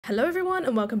Hello everyone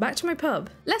and welcome back to my pub.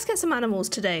 Let's get some animals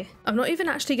today. I'm not even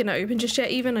actually going to open just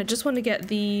yet even, I just want to get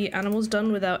the animals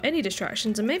done without any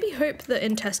distractions and maybe hope that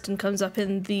intestine comes up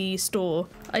in the store.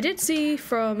 I did see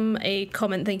from a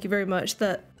comment, thank you very much,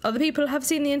 that other people have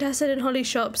seen the intestine in Holly's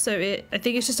shop, so I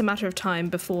think it's just a matter of time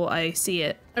before I see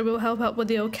it. I will help out with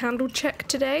the old candle check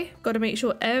today. Got to make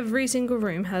sure every single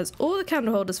room has all the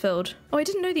candle holders filled. Oh, I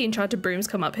didn't know the enchanted brooms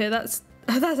come up here, that's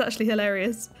actually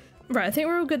hilarious. Right, I think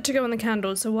we're all good to go on the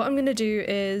candles, so what I'm going to do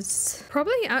is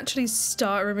probably actually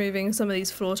start removing some of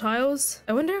these floor tiles.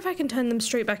 I wonder if I can turn them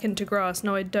straight back into grass.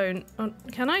 No, I don't. Oh,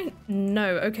 can I?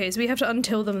 No. Okay, so we have to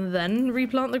untill them then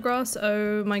replant the grass.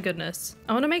 Oh my goodness.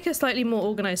 I want to make a slightly more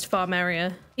organized farm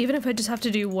area, even if I just have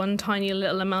to do one tiny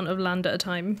little amount of land at a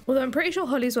time. Although I'm pretty sure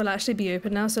Holly's will actually be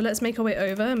open now, so let's make our way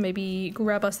over and maybe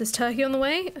grab us this turkey on the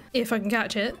way, if I can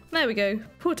catch it. There we go.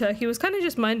 Poor turkey was kind of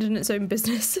just minding its own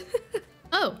business.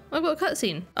 Oh, I've got a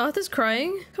cutscene. Arthur's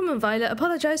crying. Come on, Violet,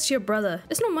 apologize to your brother.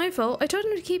 It's not my fault. I told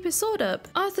him to keep his sword up.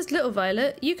 Arthur's little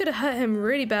Violet. You could have hurt him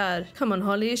really bad. Come on,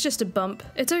 Holly, it's just a bump.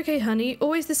 It's okay, honey.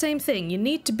 Always the same thing. You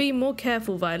need to be more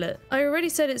careful, Violet. I already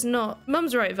said it's not.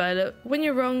 Mum's right, Violet. When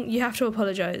you're wrong, you have to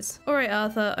apologize. All right,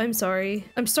 Arthur, I'm sorry.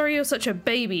 I'm sorry you're such a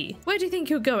baby. Where do you think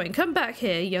you're going? Come back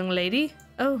here, young lady.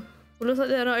 Oh. Well, looks like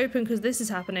they're not open because this is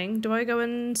happening. Do I go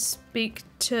and speak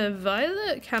to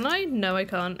Violet? Can I? No, I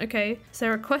can't. Okay. Is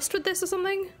there a quest with this or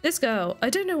something? This girl,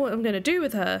 I don't know what I'm going to do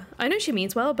with her. I know she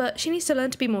means well, but she needs to learn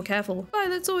to be more careful.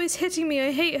 Violet's always hitting me. I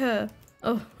hate her.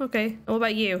 Oh, okay. And what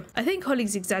about you? I think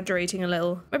Holly's exaggerating a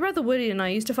little. My brother Woody and I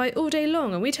used to fight all day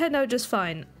long and we turned out just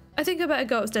fine. I think I better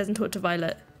go upstairs and talk to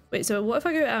Violet. Wait, so what if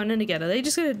I go out and in again? Are they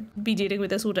just gonna be dealing with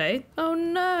this all day? Oh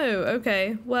no,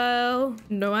 okay. Well,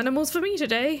 no animals for me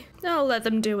today. I'll let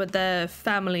them deal with their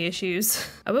family issues.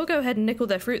 I will go ahead and nickel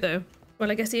their fruit though. Well,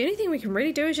 I guess the only thing we can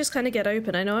really do is just kind of get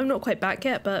open. I know I'm not quite back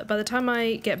yet, but by the time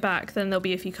I get back, then there'll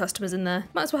be a few customers in there.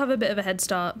 Might as well have a bit of a head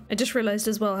start. I just realized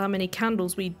as well how many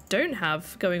candles we don't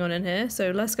have going on in here,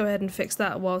 so let's go ahead and fix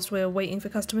that whilst we're waiting for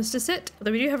customers to sit.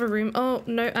 Although we do have a room. Oh,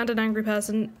 no, and an angry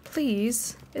person.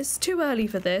 Please. It's too early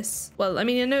for this. Well, I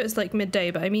mean, I know it's like midday,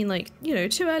 but I mean like, you know,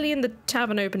 too early in the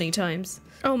tavern opening times.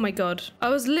 Oh my god. I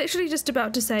was literally just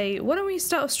about to say, why don't we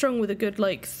start off strong with a good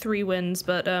like 3 wins,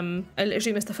 but I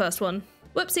literally missed the first one.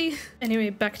 Whoopsie. Anyway,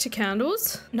 back to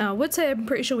candles. Now, I would say I'm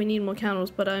pretty sure we need more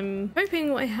candles, but I'm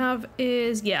hoping what I have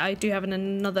is, yeah, I do have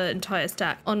another entire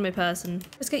stack on my person.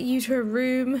 Let's get you to a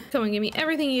room. Come on, give me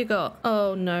everything you got.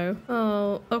 Oh no.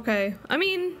 Oh, okay. I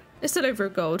mean, it's still over a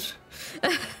gold.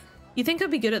 You think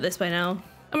I'd be good at this by now?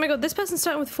 Oh my god, this person's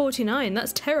starting with 49.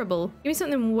 That's terrible. Give me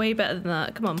something way better than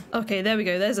that. Come on. Okay, there we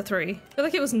go. There's a 3. I feel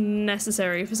like it was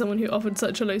necessary for someone who offered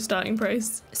such a low starting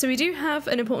price. So we do have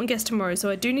an important guest tomorrow, so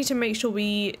I do need to make sure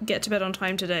we get to bed on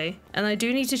time today. And I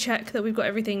do need to check that we've got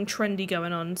everything trendy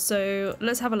going on. So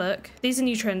let's have a look. These are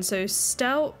new trends. So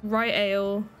stout, rye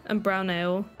ale, and brown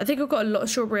ale. I think I've got a lot of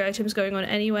strawberry items going on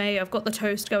anyway. I've got the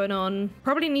toast going on.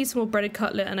 Probably need some more breaded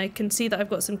cutlet, and I can see that I've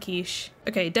got some quiche.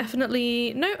 Okay,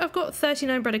 definitely. No, I've got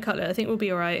 39 breaded cutlet. I think we'll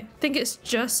be all right. I think it's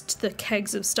just the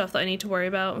kegs of stuff that I need to worry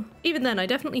about. Even then, I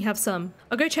definitely have some.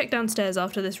 I'll go check downstairs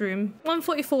after this room.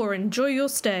 144, enjoy your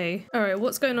stay. All right,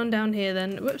 what's going on down here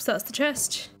then? Whoops, that's the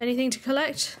chest. Anything to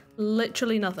collect?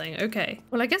 Literally nothing. Okay.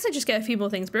 Well, I guess I just get a few more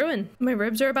things brewing. My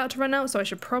ribs are about to run out, so I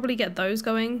should probably get those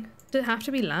going. Does it have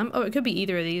to be lamb? Oh, it could be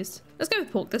either of these. Let's go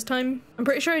with pork this time. I'm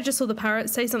pretty sure I just saw the parrot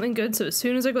say something good, so as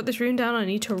soon as I got this room down, I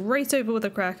need to race over with a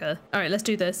cracker. All right, let's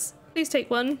do this. Please take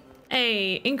one.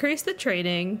 Hey, increase the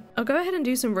trading. I'll go ahead and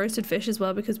do some roasted fish as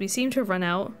well because we seem to have run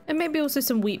out. And maybe also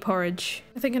some wheat porridge.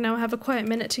 I think I now have a quiet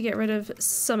minute to get rid of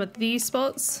some of these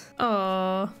spots.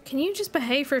 Aw, can you just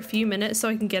behave for a few minutes so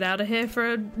I can get out of here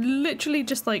for literally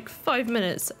just like 5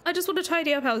 minutes? I just want to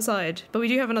tidy up outside. But we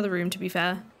do have another room, to be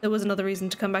fair. There was another reason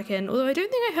to come back in, although I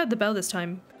don't think I heard the bell this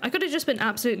time. I could have just been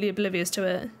absolutely oblivious to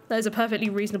it. That is a perfectly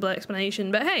reasonable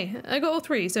explanation, but hey, I got all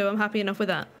 3, so I'm happy enough with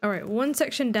that. All right, one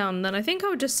section down, then I think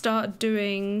I'll just start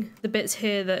doing the bits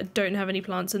here that don't have any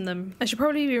plants in them. I should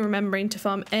probably be remembering to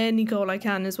farm any gold I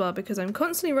can as well, because I'm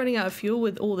constantly running out of fuel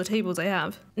with all the tables I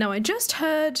have. Now, I just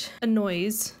heard a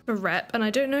noise for rep, and I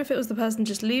don't know if it was the person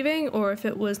just leaving or if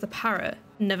it was the parrot.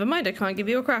 Never mind, I can't give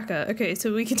you a cracker. Okay,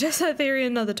 so we can test that theory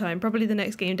another time, probably the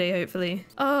next game day, hopefully.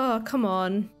 Oh, come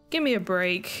on. Give me a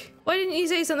break. Why didn't you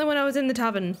say something when I was in the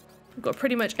tavern? I've got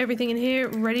pretty much everything in here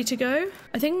ready to go.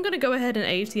 I think I'm going to go ahead and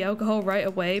age the alcohol right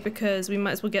away because we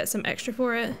might as well get some extra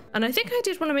for it. And I think I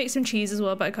did want to make some cheese as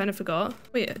well, but I kind of forgot.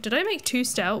 Wait, did I make 2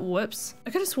 stout? Whoops. I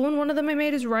could have sworn one of them I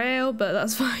made is rye ale, but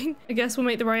that's fine. I guess we'll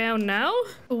make the rye ale now?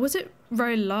 Or was it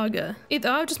rye lager?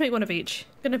 I'll just make one of each.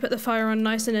 Gonna put the fire on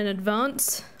nice and in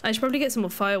advance. I should probably get some more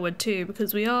firewood too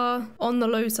because we are on the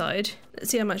low side. Let's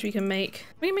see how much we can make.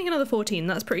 We can make another 14,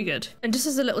 that's pretty good. And just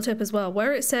as a little tip as well,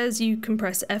 where it says you can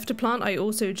press F to plant, I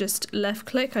also just left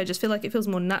click. I just feel like it feels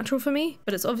more natural for me,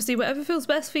 but it's obviously whatever feels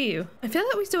best for you. I feel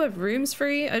like we still have rooms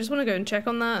free. I just want to go and check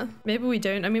on that. Maybe we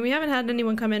don't. I mean, we haven't had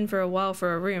anyone come in for a while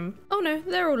for a room. Oh no,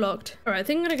 they're all locked. All right, I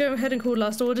think I'm gonna go ahead and call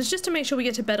last orders just to make sure we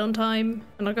get to bed on time.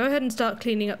 And I'll go ahead and start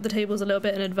cleaning up the tables a little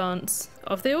bit in advance.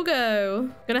 Off they all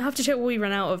go. Gonna have to check what we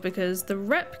ran out of because the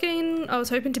rep gain, I was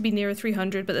hoping to be nearer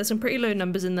 300, but there's some pretty low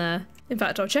numbers in there. In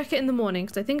fact, I'll check it in the morning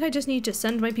because I think I just need to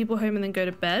send my people home and then go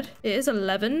to bed. It is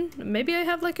 11. Maybe I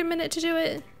have like a minute to do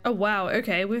it. Oh wow,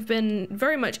 okay, we've been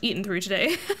very much eaten through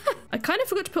today. I kind of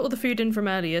forgot to put all the food in from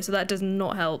earlier, so that does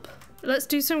not help. Let's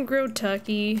do some grilled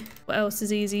turkey. What else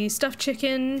is easy? Stuffed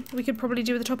chicken we could probably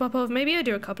do with the top up of. Maybe I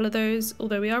do a couple of those,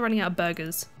 although we are running out of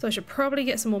burgers. So I should probably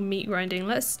get some more meat grinding.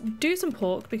 Let's do some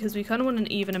pork because we kind of want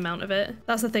an even amount of it.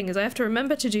 That's the thing, is I have to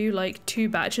remember to do like 2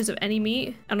 batches of any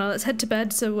meat. And now let's head to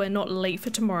bed so we're not late for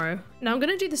tomorrow. Now I'm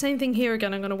going to do the same thing here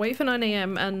again. I'm going to wait for 9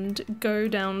 AM and go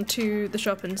down to the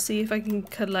shop and see if I can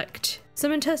collect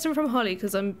some intestine from Holly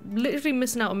because I'm literally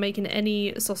missing out on making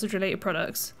any sausage related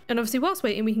products. And obviously whilst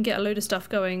waiting we can get a load of stuff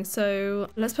going, so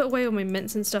let's put away all my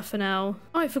mince and stuff for now.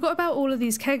 Oh, I forgot about all of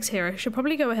these kegs here. I should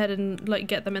probably go ahead and like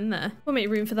get them in there. We'll make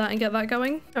room for that and get that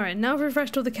going. All right, now I've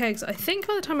refreshed all the kegs. I think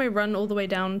by the time I run all the way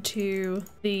down to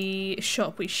the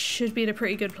shop we should be at a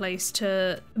pretty good place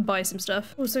to buy some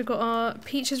stuff. Also got our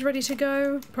peaches ready to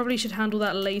go. Probably should handle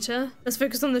that later. Let's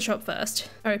focus on the shop first.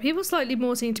 All right, people slightly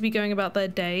more seem to be going about their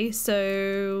day,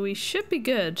 so we should be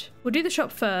good. We'll do the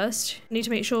shop first. Need to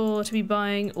make sure to be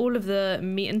buying all of the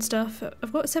meat and stuff.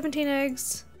 I've got 17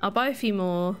 eggs. I'll buy a few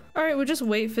more. All right, we'll just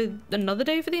wait for another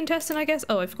day for the intestine, I guess.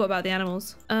 Oh, I forgot about the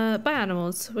animals. Buy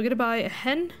animals. We're gonna buy a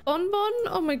hen bonbon.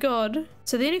 Oh my god.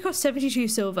 So they only cost 72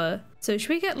 silver. So should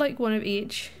we get like one of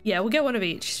each? Yeah, we'll get one of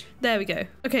each. There we go.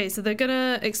 Okay, so they're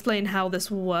gonna explain how this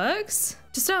works.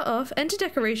 To start off, enter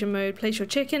decoration mode, place your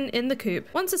chicken in the coop.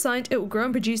 Once assigned, it will grow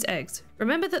and produce eggs.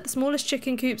 Remember that the smallest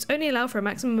chicken coops only allow for a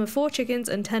maximum of 4 chickens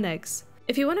and 10 eggs.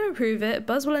 If you want to improve it,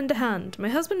 Buzz will lend a hand. My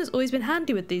husband has always been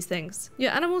handy with these things.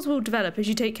 Your animals will develop as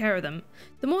you take care of them.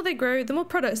 The more they grow, the more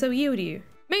products they'll yield you.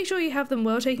 Make sure you have them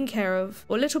well taken care of,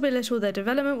 or little by little their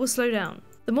development will slow down.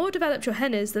 The more developed your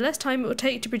hen is, the less time it will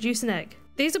take to produce an egg.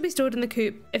 These will be stored in the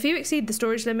coop. If you exceed the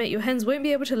storage limit, your hens won't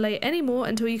be able to lay any more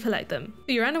until you collect them.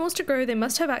 For your animals to grow, they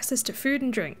must have access to food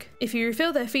and drink. If you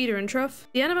refill their feeder and trough,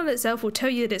 the animal itself will tell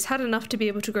you that it's had enough to be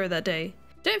able to grow that day.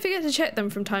 Don't forget to check them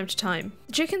from time to time.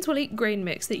 The chickens will eat grain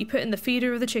mix that you put in the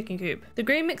feeder of the chicken coop. The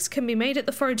grain mix can be made at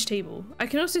the forage table. I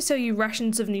can also sell you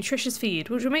rations of nutritious feed,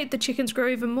 which will make the chickens grow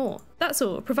even more. That's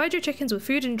all. Provide your chickens with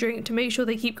food and drink to make sure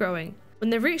they keep growing. When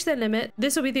they've reached their limit,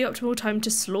 this will be the optimal time to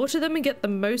slaughter them and get the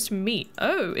most meat.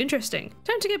 Oh, interesting.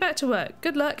 Time to get back to work.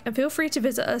 Good luck, and feel free to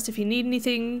visit us if you need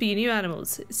anything for your new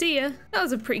animals. See ya. That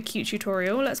was a pretty cute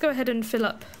tutorial. Let's go ahead and fill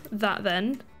up that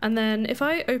then. And then if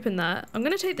I open that, I'm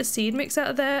going to take the seed mix out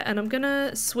of there and I'm going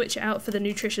to switch it out for the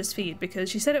nutritious feed because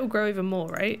she said it will grow even more,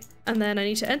 right? And then I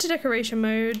need to enter decoration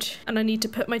mode and I need to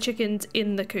put my chickens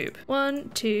in the coop.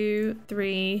 1, 2,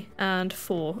 3, and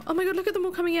 4. Oh my god, look at them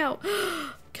all coming out.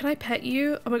 Can I pet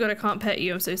you? Oh my god, I can't pet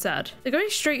you. I'm so sad. They're going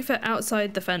straight for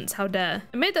outside the fence. How dare.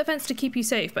 I made that fence to keep you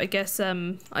safe, but I guess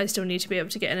I still need to be able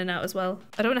to get in and out as well.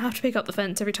 I don't want to have to pick up the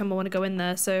fence every time I want to go in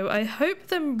there, so I hope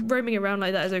them roaming around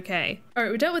like that is okay. All right,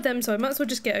 we're dealt with them, so I might as well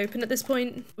just get open at this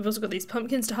point. We've also got these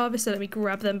pumpkins to harvest, so let me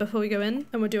grab them before we go in.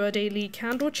 And we'll do our daily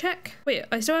candle check. Wait,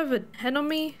 I still have a hen on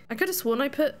me? I could have sworn I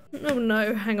put... Oh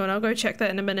no, hang on, I'll go check that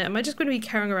in a minute. Am I just going to be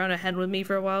carrying around a hen with me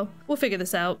for a while? We'll figure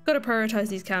this out. Got to prioritize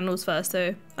these candles first,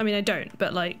 though. I mean, I don't,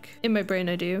 but like, in my brain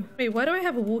I do. Wait, why do I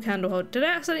have a wall candle hold? Did I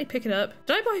accidentally pick it up?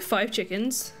 Did I buy 5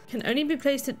 chickens? Can only be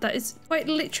placed at... That is quite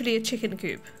literally a chicken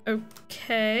coop.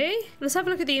 Okay. Let's have a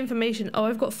look at the information. Oh,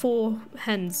 I've got 4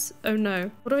 hens. Oh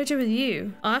no. What do I do with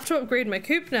you? I have to upgrade my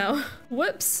coop now.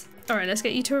 Whoops. All right, let's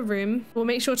get you to a room. We'll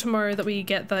make sure tomorrow that we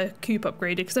get the coop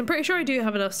upgraded because I'm pretty sure I do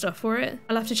have enough stuff for it.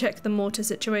 I'll have to check the mortar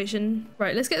situation.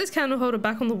 Right, let's get this candle holder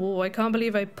back on the wall. I can't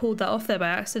believe I pulled that off there by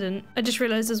accident. I just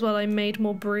realized as well I made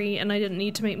more brie and I didn't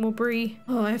need to make more brie.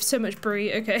 Oh, I have so much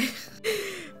brie. Okay.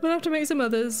 We'll have to make some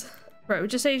others. Right, we'll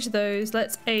just age those.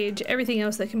 Let's age everything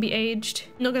else that can be aged.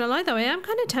 Not gonna lie though, I am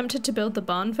kind of tempted to build the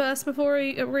barn first before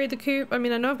I upgrade the coop. I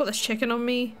mean, I know I've got this chicken on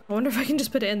me. I wonder if I can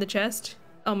just put it in the chest.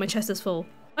 Oh, my chest is full.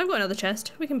 I've got another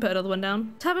chest. We can put another one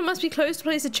down. Tavern must be closed to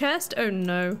place a chest. Oh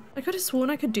no. I could have sworn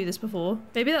I could do this before.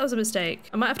 Maybe that was a mistake.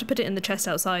 I might have to put it in the chest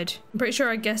outside. I'm pretty sure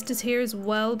our guest is here as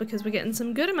well because we're getting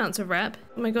some good amounts of rep.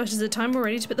 Oh my gosh, is it time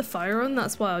already to put the fire on?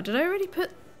 That's wild. Did I already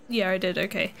put Yeah, I did.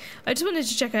 Okay. I just wanted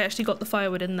to check I actually got the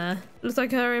firewood in there. Looks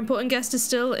like our important guest is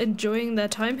still enjoying their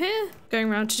time here. Going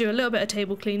around to do a little bit of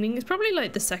table cleaning. It's probably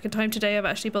like the second time today I've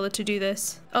actually bothered to do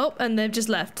this. Oh, and they've just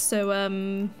left. So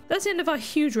that's the end of our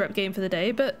huge rep game for the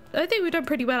day, but I think we've done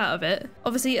pretty well out of it.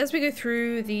 Obviously, as we go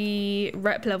through the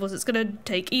rep levels, it's going to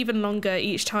take even longer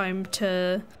each time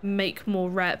to make more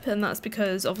rep, and that's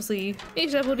because obviously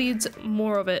each level needs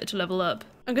more of it to level up.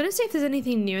 I'm gonna see if there's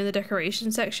anything new in the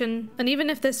decoration section, and even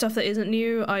if there's stuff that isn't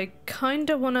new, I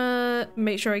kinda wanna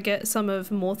make sure I get some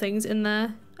of more things in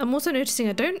there. I'm also noticing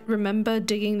I don't remember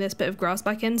digging this bit of grass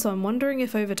back in, so I'm wondering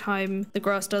if over time the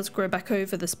grass does grow back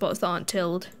over the spots that aren't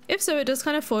tilled. If so, it does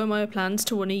kind of foil my plans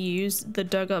to want to use the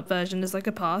dug up version as like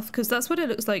a path, because that's what it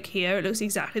looks like here. It looks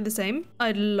exactly the same.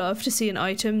 I'd love to see an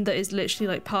item that is literally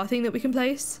like pathing that we can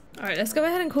place. Alright, let's go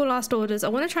ahead and call last orders. I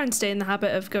want to try and stay in the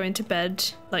habit of going to bed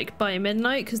like by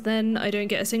midnight, because then I don't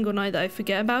get a single night that I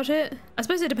forget about it. I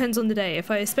suppose it depends on the day. If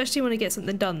I especially want to get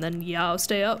something done, then yeah, I'll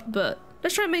stay up, but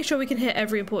let's try and make sure we can hit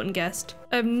every important guest.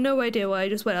 I have no idea why I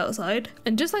just went outside.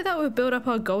 And just like that, we'll build up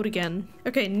our gold again.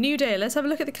 Okay, new day. Let's have a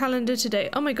look at the calendar today.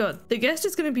 Oh my god, the guest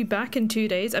is going to be back in 2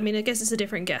 days. I mean, I guess it's a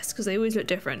different guest because they always look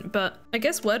different, but I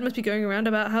guess word must be going around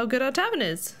about how good our tavern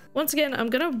is. Once again, I'm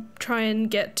going to try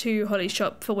and get to Holly's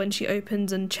shop for when she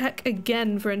opens and check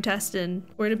again for intestine.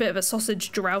 We're in a bit of a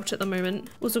sausage drought at the moment.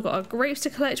 Also got our grapes to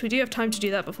collect. We do have time to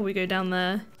do that before we go down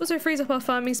there. Also frees up our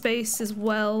farming space as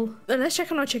well. And let's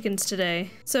check on our chickens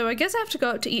today. So I guess I have to go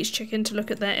up to each chicken to look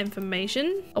at their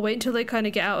information. I'll wait until they kind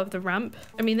of get out of the ramp.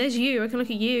 I mean, there's you. I can look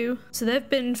at you. So they've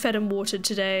been fed and watered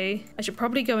today. I should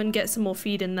probably go and get some more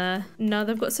feed in there. Now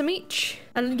they've got some each.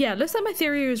 And yeah, looks like my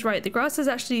theory was right. The grass has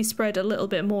actually spread a little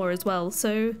bit more as well.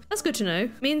 So that's good to know.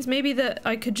 Means maybe that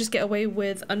I could just get away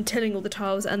with untilling all the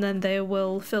tiles and then they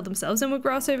will fill themselves in with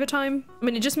grass over time. I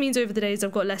mean, it just means over the days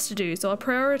I've got less to do. So I'll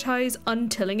prioritize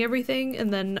untilling everything.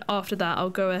 And then after that, I'll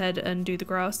go ahead and do the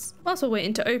grass. Whilst we're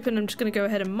waiting to open, I'm just going to go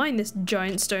ahead and mine this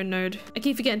giant stone node. I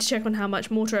keep forgetting to check on how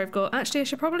much mortar I've got. Actually, I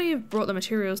should probably have brought the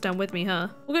materials down with me, huh?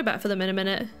 We'll go back for them in a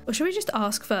minute. Or should we just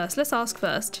ask first? Let's ask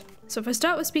first. So if I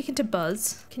start with speaking to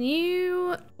Buzz, can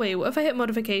you... Wait, what if I hit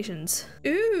modifications?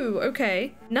 Ooh,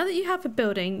 okay. Now that you have a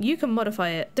building, you can modify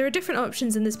it. There are different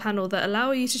options in this panel that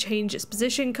allow you to change its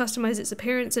position, customize its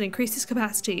appearance, and increase its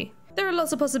capacity. There are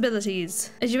lots of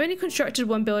possibilities. As you've only constructed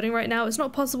one building right now, it's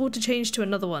not possible to change to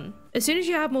another one. As soon as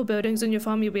you have more buildings on your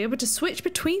farm, you'll be able to switch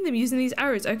between them using these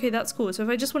arrows. Okay, that's cool. So if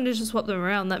I just wanted to swap them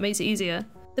around, that makes it easier.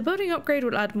 The building upgrade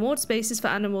will add more spaces for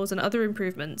animals and other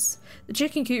improvements. The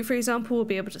chicken coop, for example, will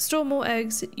be able to store more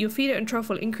eggs. Your feeder and trough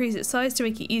will increase its size to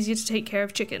make it easier to take care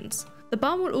of chickens. The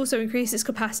barn will also increase its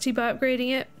capacity by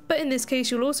upgrading it, but in this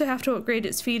case you'll also have to upgrade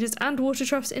its feeders and water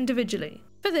troughs individually.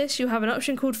 For this, you'll have an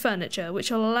option called Furniture,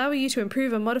 which will allow you to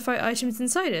improve and modify items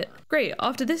inside it. Great,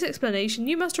 after this explanation,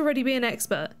 you must already be an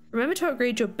expert. Remember to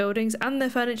upgrade your buildings and their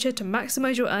furniture to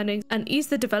maximize your earnings and ease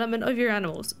the development of your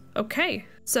animals. Okay,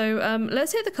 so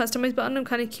let's hit the customize button. I'm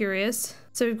kind of curious.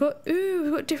 So we've got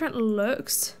different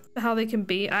looks for how they can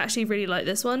be. I actually really like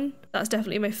this one. That's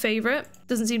definitely my favorite.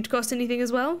 Doesn't seem to cost anything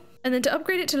as well. And then to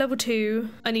upgrade it to level 2,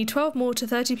 I need 12 more to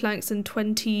 30 planks and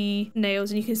 20 nails.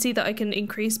 And you can see that I can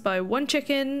increase by 1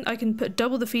 chicken. I can put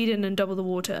double the feed in and double the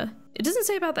water. It doesn't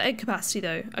say about the egg capacity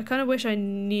though. I kind of wish I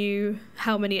knew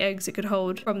how many eggs it could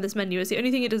hold from this menu. It's the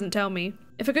only thing it doesn't tell me.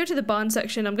 If I go to the barn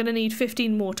section, I'm going to need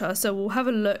 15 mortar. So we'll have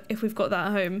a look if we've got that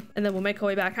at home and then we'll make our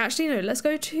way back. Actually, no, let's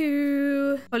go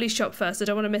to Holly's shop first. I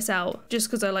don't want to miss out just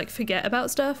because I like forget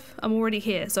about stuff. I'm already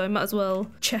here, so I might as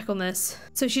well check on this.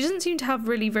 So she doesn't seem to have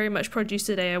really very much produce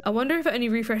today. I wonder if it only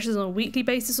refreshes on a weekly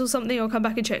basis or something. I'll come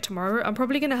back and check tomorrow. I'm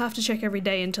probably going to have to check every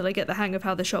day until I get the hang of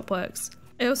how the shop works.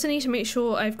 I also need to make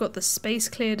sure I've got the space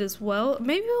cleared as well.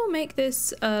 Maybe we'll make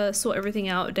this sort everything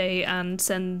out day and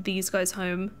send these guys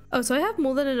home. Oh, so I have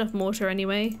more than enough mortar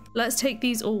anyway. Let's take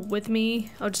these all with me.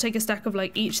 I'll just take a stack of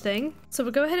like each thing. So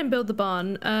we'll go ahead and build the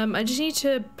barn. I just need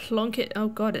to plonk it. Oh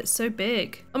god, it's so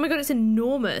big. Oh my god, it's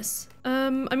enormous.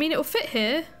 I mean, it'll fit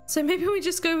here. So maybe we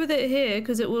just go with it here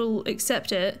because it will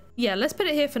accept it. Yeah, let's put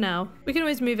it here for now. We can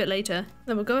always move it later.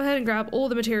 Then we'll go ahead and grab all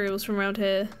the materials from around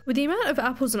here. With the amount of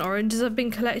apples and oranges I've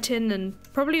been collecting and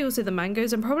probably also the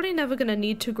mangoes, I'm probably never going to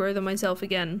need to grow them myself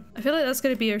again. I feel like that's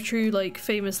going to be a true like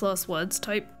famous last words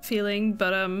type feeling,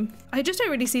 but I just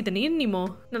don't really see the need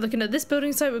anymore. Now looking at this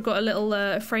building site, we've got a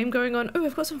little frame going on. Oh,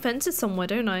 I've got some fences somewhere,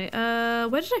 don't I?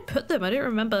 Where did I put them? I don't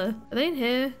remember. Are they in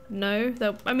here? No.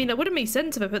 I mean, it would have made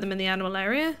sense if I put them in the animal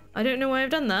area. I don't know why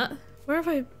I've done that. Where have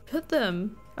I put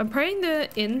them? I'm praying they're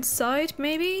inside,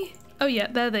 maybe? Oh yeah,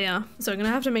 there they are. So I'm gonna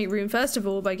have to make room first of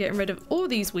all by getting rid of all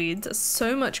these weeds. That's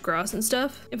so much grass and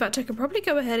stuff. In fact, I could probably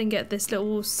go ahead and get this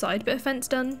little side bit of fence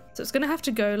done. So it's gonna have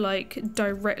to go like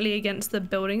directly against the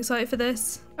building site for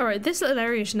this. All right, this little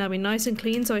area should now be nice and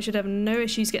clean, so I should have no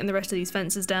issues getting the rest of these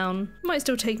fences down. Might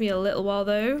still take me a little while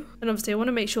though. And obviously I want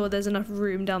to make sure there's enough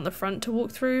room down the front to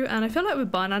walk through. And I feel like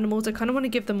with barn animals, I kind of want to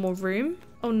give them more room.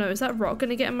 Oh no, is that rock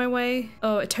gonna get in my way?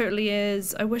 Oh, it totally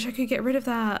is. I wish I could get rid of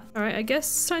that. All right, I guess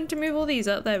it's time to move all these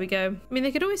up. There we go. I mean,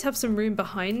 they could always have some room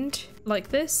behind like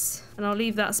this, and I'll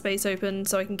leave that space open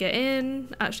so I can get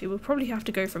in. Actually, we'll probably have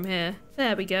to go from here.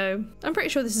 There we go. I'm pretty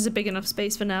sure this is a big enough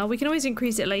space for now. We can always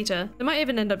increase it later. It might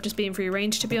even end up just being free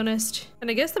range, to be honest. And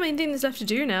I guess the main thing that's left to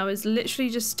do now is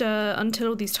literally just until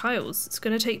all these tiles. It's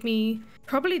gonna take me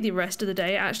probably the rest of the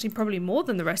day, actually probably more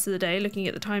than the rest of the day looking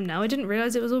at the time now. I didn't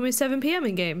realize it was almost 7 p.m.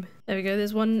 in game. There we go,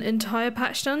 there's one entire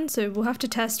patch done, so we'll have to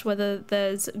test whether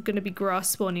there's going to be grass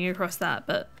spawning across that,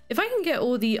 but if I can get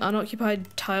all the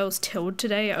unoccupied tiles tilled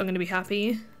today, I'm going to be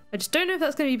happy. I just don't know if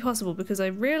that's going to be possible because I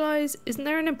realize, isn't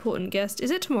there an important guest?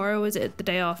 Is it tomorrow or is it the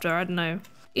day after? I don't know.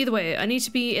 Either way, I need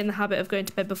to be in the habit of going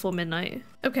to bed before midnight.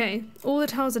 Okay, all the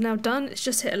tiles are now done. It's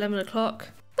just hit 11 o'clock.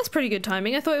 That's pretty good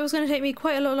timing. I thought it was going to take me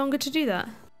quite a lot longer to do that.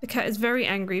 The cat is very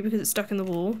angry because it's stuck in the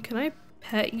wall. Can I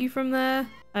pet you from there?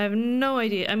 I have no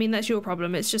idea. I mean, that's your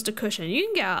problem. It's just a cushion. You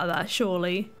can get out of that,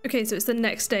 surely. Okay, so it's the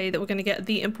next day that we're going to get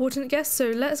the important guest. So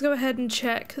let's go ahead and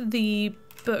check the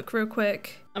book real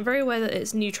quick. I'm very aware that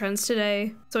it's new trends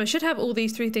today, so I should have all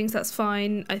these 3 things. That's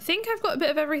fine. I think I've got a bit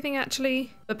of everything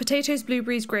actually, but potatoes,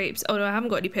 blueberries, grapes. Oh no, I haven't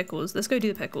got any pickles. Let's go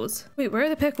do the pickles. Wait, where are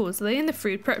the pickles? Are they in the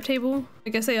food prep table?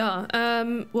 I guess they are.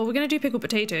 Well, we're gonna do pickled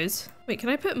potatoes. Wait, can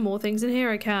I put more things in here?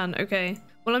 I can. Okay.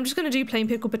 Well, I'm just going to do plain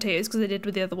pickled potatoes because I did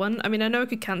with the other one. I mean, I know I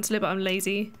could cancel it, but I'm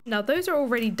lazy. Now, those are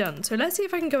already done. So let's see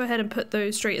if I can go ahead and put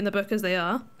those straight in the book as they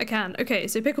are. I can. Okay,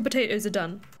 so pickled potatoes are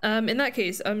done. In that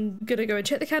case, I'm going to go and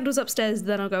check the candles upstairs,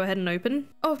 then I'll go ahead and open.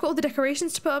 Oh, I've got all the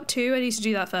decorations to put up too. I need to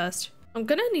do that first. I'm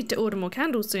gonna need to order more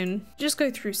candles soon. Just go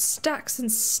through stacks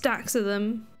and stacks of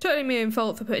them. Totally my own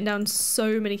fault for putting down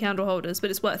so many candle holders, but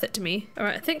it's worth it to me. All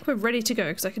right, I think we're ready to go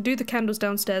because I can do the candles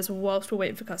downstairs whilst we're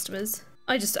waiting for customers.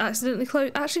 I just accidentally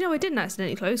closed. Actually, no, I didn't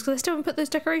accidentally close because I still haven't put those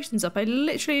decorations up. I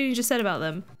literally just said about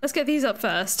them. Let's get these up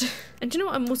first. And do you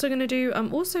know what I'm also going to do?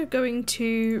 I'm also going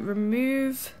to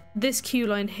remove this queue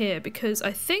line here because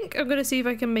I think I'm going to see if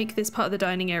I can make this part of the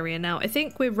dining area now. I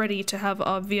think we're ready to have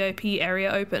our VIP area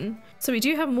open. So we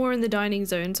do have more in the dining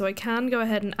zone, so I can go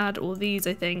ahead and add all these,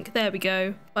 I think. There we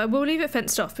go. But I will leave it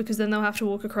fenced off because then they'll have to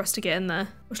walk across to get in there.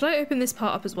 Or shall I open this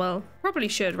part up as well? Probably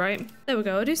should, right? There we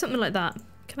go. I'll do something like that.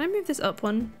 Can I move this up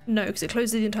one? No, because it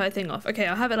closes the entire thing off. Okay,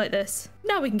 I'll have it like this.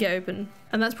 Now we can get open.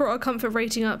 And that's brought our comfort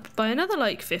rating up by another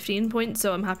like 15 points,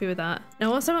 so I'm happy with that.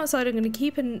 Now, whilst I'm outside, I'm going to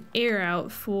keep an ear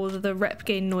out for the rep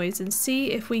gain noise and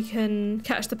see if we can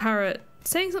catch the parrot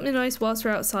saying something nice whilst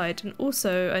we're outside. And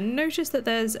also, I noticed that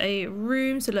there's a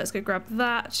room, so let's go grab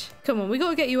that. Come on, we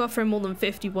gotta get you offering more than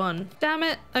 51. Damn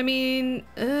it. I mean,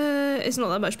 it's not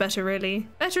that much better, really.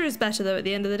 Better is better, though, at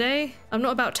the end of the day. I'm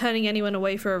not about turning anyone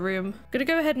away for a room. I'm gonna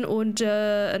go ahead and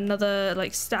order another,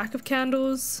 like, stack of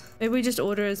candles. Maybe we just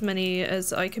order as many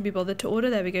as I can be bothered to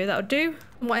order. There we go, that'll do.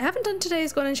 And what I haven't done today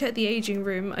is gone and check the aging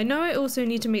room. I know I also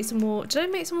need to make some more. Did I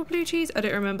make some more blue cheese? I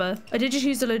don't remember. I did just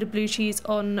use a load of blue cheese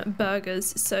on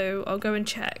burgers, so I'll go and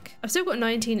check. I've still got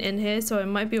 19 in here, so I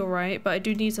might be all right, but I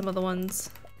do need some other ones.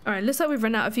 All right, looks like we've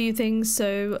run out a few things,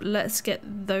 so let's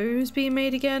get those being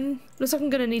made again. Looks like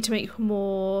I'm gonna need to make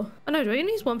more. Oh no, do I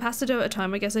only use one pasta dough at a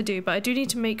time? I guess I do, but I do need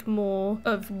to make more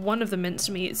of one of the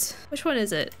minced meats. Which one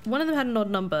is it? One of them had an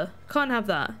odd number. Can't have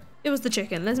that. It was the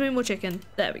chicken. Let's make more chicken.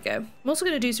 There we go. I'm also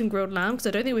going to do some grilled lamb because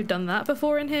I don't think we've done that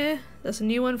before in here. That's a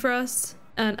new one for us.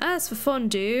 And as for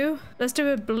fondue, let's do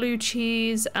a blue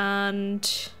cheese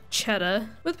and cheddar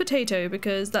with potato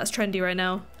because that's trendy right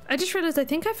now. I just realized I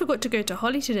think I forgot to go to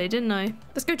Holly today, didn't I?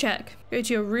 Let's go check. Go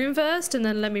to your room first and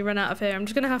then let me run out of here. I'm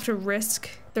just going to have to risk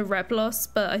the rep loss,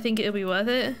 but I think it'll be worth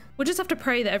it. We'll just have to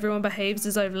pray that everyone behaves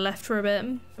as I've left for a bit.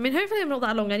 I mean, hopefully I'm not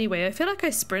that long anyway. I feel like I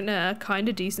sprint at a kind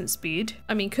of decent speed.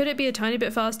 I mean, could it be a tiny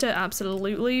bit faster?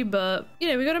 Absolutely, but you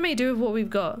know, we got to make do with what we've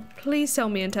got. Please tell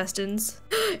me intestines.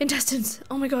 Intestines!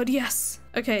 Oh my god, yes!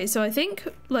 Okay, so I think,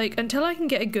 like, until I can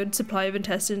get a good supply of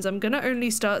intestines, I'm gonna only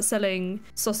start selling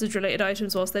sausage-related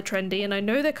items whilst they're trendy, and I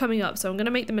know they're coming up, so I'm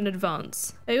gonna make them in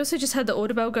advance. I also just had the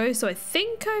order bell go, so I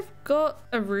think I've got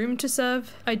a room to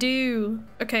serve. I do.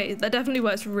 Okay, that definitely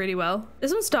works really well.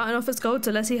 This one's starting off as gold,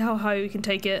 so let's see how high we can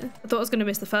take it. I thought I was gonna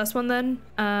miss the first one then.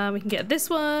 We can get this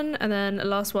one, and then a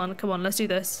last one. Come on, let's do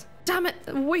this. Damn it,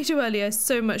 way too early. I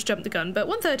so much jumped the gun, but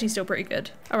 1:30 is still pretty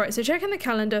good. All right, so checking the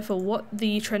calendar for what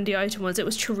the trendy item was. It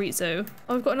was chorizo.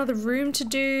 Oh, I've got another room to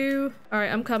do. All right,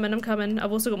 I'm coming.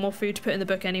 I've also got more food to put in the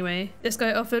book anyway. This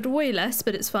guy offered way less,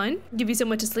 but it's fine. Give you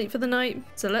somewhere to sleep for the night.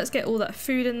 So let's get all that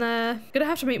food in there. Gonna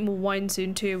have to make more wine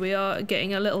soon too. We are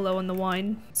getting a little low on the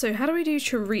wine. So how do we do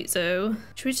chorizo?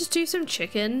 Should we just do some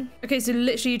chicken? Okay, so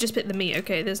literally you just pick the meat.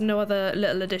 Okay, there's no other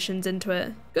little additions into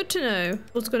it. Good to know.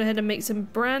 Also go ahead and make some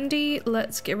brandy.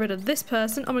 Let's get rid of this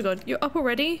person. Oh my god, you're up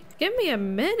already? Give me a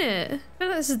minute. I feel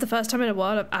like this is the first time in a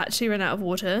while I've actually run out of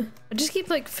water. I just keep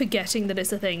like forgetting that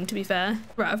it's a thing, to be fair.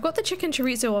 Right, I've got the chicken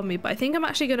chorizo on me, but I think I'm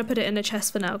actually going to put it in a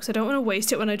chest for now because I don't want to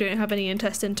waste it when I don't have any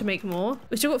intestine to make more.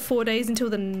 We've still got 4 days until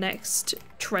the next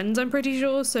trends, I'm pretty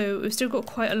sure, so we've still got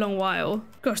quite a long while.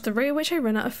 Gosh, the rate at which I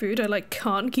run out of food, I like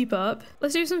can't keep up.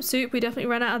 Let's do some soup. We definitely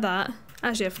ran out of that.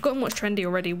 Actually, I've forgotten what's trendy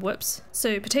already. Whoops.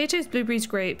 So potatoes, blueberries,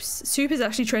 grapes. Soup is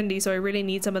actually trendy, so I really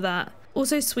need some of that.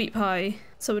 Also sweet pie.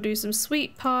 So we'll do some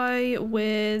sweet pie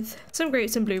with some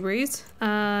grapes and blueberries.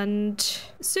 And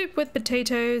soup with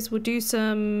potatoes. We'll do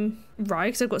some rye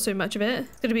because I've got so much of it.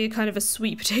 It's going to be kind of a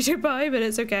sweet potato pie, but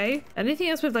it's okay. Anything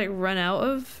else we've like run out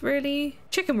of, really?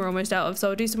 Chicken we're almost out of, so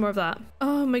I'll do some more of that.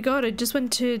 Oh my god, I just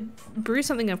went to brew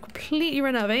something. I've completely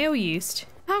run out of ale yeast.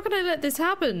 How can I let this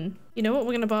happen? You know what,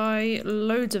 we're gonna buy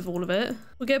loads of all of it.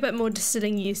 We'll get a bit more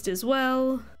distilling yeast as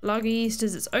well. Lager yeast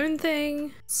is its own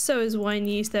thing. So is wine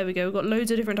yeast. There we go. We've got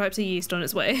loads of different types of yeast on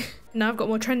its way. Now I've got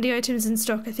more trendy items in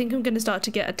stock. I think I'm gonna start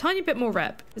to get a tiny bit more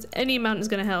rep because any amount is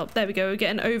gonna help. There we go. We're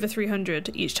getting over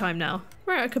 300 each time now.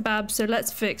 We're out of kebab, so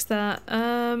let's fix that.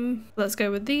 Let's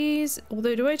go with these.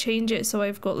 Although, do I change it so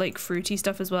I've got like fruity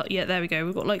stuff as well? Yeah, there we go.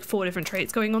 We've got like 4 different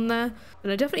traits going on there.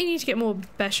 And I definitely need to get more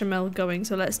bechamel going,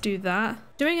 so let's do that.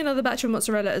 Doing another batch of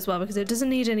mozzarella as well because it doesn't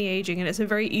need any aging and it's a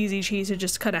very easy cheese to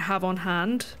just kind of have on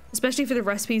hand, especially for the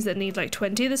recipes that need like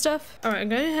 20 of the stuff. All right, I'm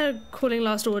going ahead calling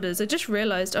last orders. I just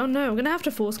realized, oh no, I'm gonna have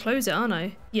to force close it, aren't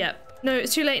I? Yep. No,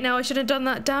 it's too late now. I should have done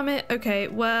that. Damn it. Okay,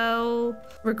 well,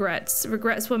 regrets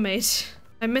were made.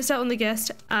 I missed out on the guest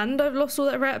and I've lost all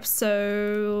that rep,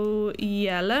 so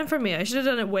yeah, learn from me. I should have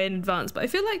done it way in advance, but I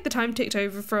feel like the time ticked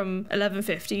over from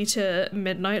 11:50 to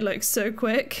midnight like so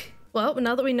quick. Well,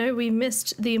 now that we know we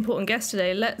missed the important guest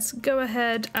today, let's go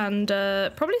ahead and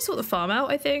probably sort the farm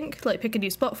out, I think. Like pick a new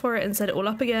spot for it and set it all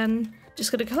up again.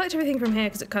 Just gonna collect everything from here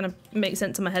because it kind of makes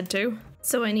sense in my head too.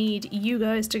 So I need you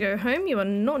guys to go home. You are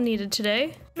not needed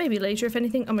today. Maybe later if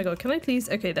anything. Oh my god, can I please?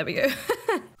 Okay, there we go.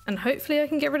 And hopefully I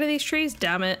can get rid of these trees.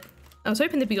 Damn it. I was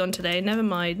hoping they'd be gone today. Never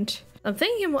mind. I'm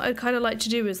thinking what I'd kind of like to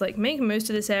do is like make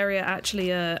most of this area actually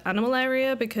a animal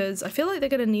area because I feel like they're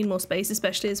going to need more space,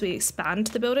 especially as we expand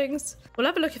the buildings. We'll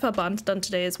have a look if our barn's done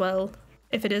today as well.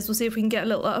 If it is, we'll see if we can get a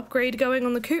little upgrade going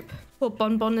on the coop. Or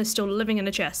Bon Bon is still living in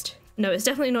a chest. No, it's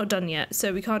definitely not done yet,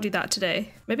 so we can't do that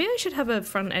today. Maybe I should have a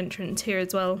front entrance here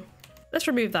as well. Let's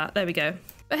remove that. There we go.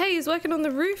 But hey, he's working on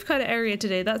the roof kind of area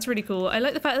today. That's really cool. I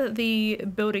like the fact that the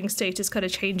building status kind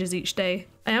of changes each day.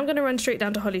 I am going to run straight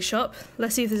down to Holly's shop.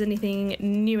 Let's see if there's anything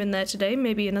new in there today.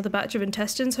 Maybe another batch of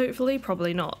intestines, hopefully.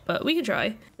 Probably not, but we can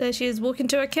try. There she is walking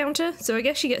to her counter. So I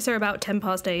guess she gets there about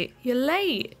 8:10. You're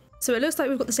late. So it looks like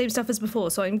we've got the same stuff as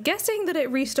before. So I'm guessing that it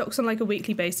restocks on like a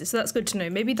weekly basis. So that's good to know.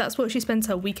 Maybe that's what she spends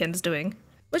her weekends doing.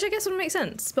 Which I guess would make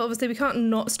sense. But obviously we can't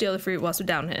not steal the fruit whilst we're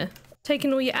down here.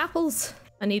 Taking all your apples.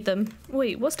 I need them.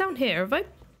 Wait, what's down here? Have I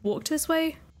walked this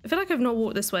way? I feel like I've not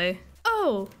walked this way.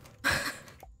 Oh!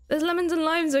 There's lemons and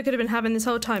limes I could have been having this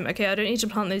whole time. Okay, I don't need to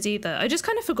plant those either. I just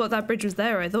kind of forgot that bridge was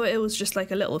there. I thought it was just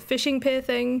like a little fishing pier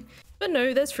thing. But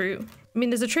no, there's fruit. I mean,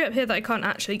 there's a tree up here that I can't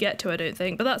actually get to, I don't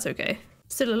think, but that's okay.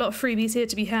 Still a lot of freebies here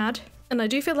to be had. And I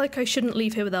do feel like I shouldn't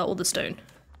leave here without all the stone.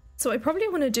 So what I probably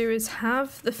want to do is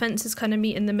have the fences kind of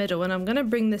meet in the middle, and I'm going to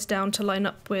bring this down to line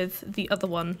up with the other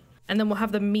one. And then we'll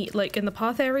have them meet like in the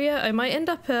path area. I might end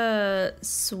up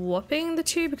swapping the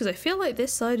two because I feel like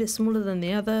this side is smaller than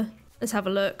the other. Let's have a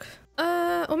look.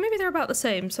 Or maybe they're about the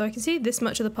same. So I can see this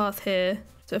much of the path here.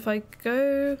 So if I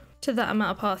go to that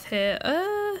amount of path here,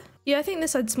 yeah, I think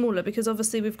this side's smaller because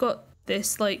obviously we've got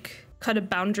this like kind of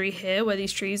boundary here where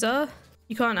these trees are.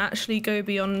 You can't actually go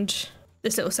beyond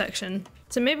this little section.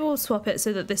 So maybe we'll swap it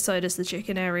so that this side is the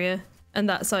chicken area and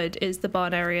that side is the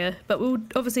barn area, but we'll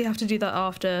obviously have to do that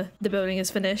after the building is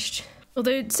finished.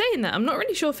 Although saying that, I'm not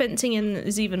really sure fencing in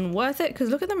is even worth it because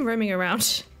look at them roaming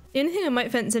around. The only thing I might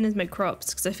fence in is my crops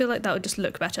because I feel like that would just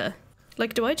look better.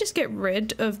 Like, do I just get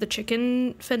rid of the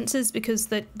chicken fences because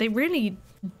they really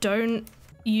don't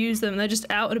use them? They're just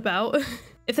out and about.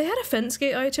 If they had a fence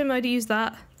gate item, I'd use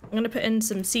that. I'm going to put in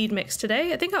some seed mix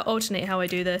today. I think I'll alternate how I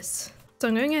do this. So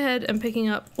I'm going ahead and picking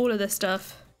up all of this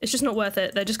stuff. It's just not worth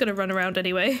it. They're just going to run around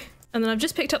anyway. And then I've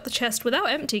just picked up the chest without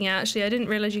emptying it, actually. I didn't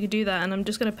realize you could do that, and I'm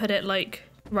just gonna put it like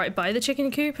right by the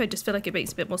chicken coop. I just feel like it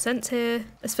makes a bit more sense here.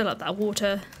 Let's fill up that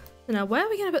water. So now where are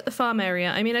we gonna put the farm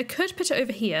area? I mean, I could put it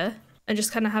over here and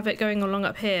just kind of have it going along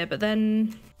up here, but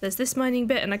then there's this mining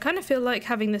bit, and I kind of feel like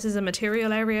having this as a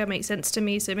material area makes sense to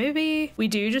me, so maybe we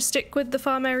do just stick with the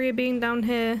farm area being down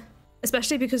here,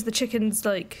 especially because the chickens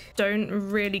like don't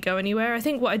really go anywhere. I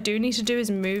think what I do need to do is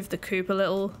move the coop a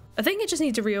little. I think it just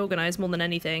needs to reorganize more than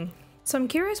anything. So I'm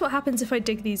curious what happens if I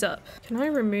dig these up. Can I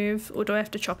remove, or do I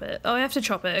have to chop it? Oh, I have to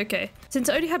chop it, okay. Since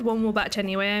I only had one more batch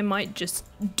anyway, I might just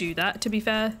do that, to be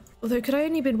fair. Although, could I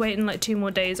only been waiting like 2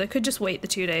 more days? I could just wait the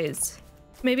 2 days.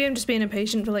 Maybe I'm just being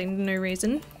impatient for like no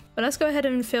reason. But let's go ahead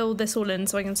and fill this all in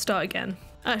so I can start again.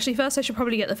 Actually, first I should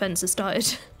probably get the fences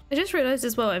started. I just realized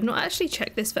as well, I've not actually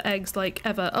checked this for eggs like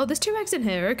ever. Oh, there's 2 eggs in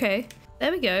here, okay.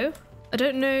 There we go. I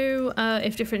don't know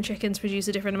if different chickens produce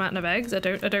a different amount of eggs. I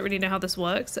don't really know how this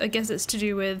works. I guess it's to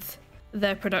do with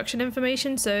their production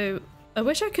information. So I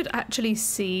wish I could actually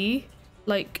see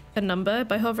like a number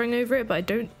by hovering over it, but I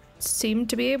don't seem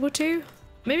to be able to.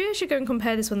 Maybe I should go and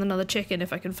compare this with another chicken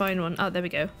if I can find one. Oh, there we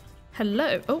go.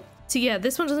 Hello. Oh, so yeah,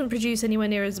 this one doesn't produce anywhere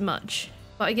near as much,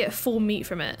 but I get 4 meat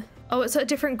from it. Oh, it's at a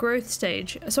different growth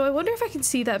stage. So I wonder if I can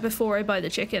see that before I buy the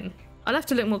chicken. I'll have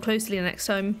to look more closely next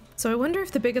time. So I wonder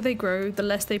if the bigger they grow, the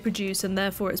less they produce, and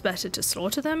therefore it's better to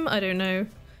slaughter them? I don't know.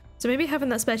 So maybe having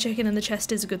that spare chicken in the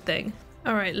chest is a good thing.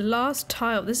 All right, last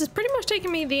tile. This has pretty much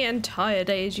taken me the entire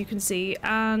day, as you can see.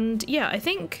 And yeah, I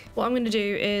think what I'm going to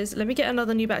do is let me get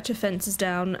another new batch of fences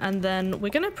down, and then we're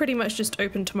going to pretty much just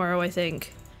open tomorrow, I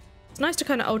think. It's nice to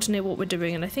kind of alternate what we're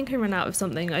doing, and I think I ran out of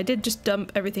something. I did just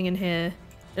dump everything in here.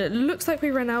 It looks like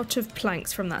we ran out of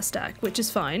planks from that stack, which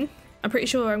is fine. I'm pretty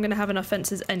sure I'm going to have enough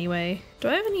fences anyway. Do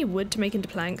I have any wood to make into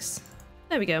planks?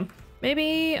 There we go.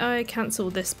 Maybe I cancel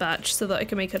this batch so that I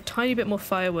can make a tiny bit more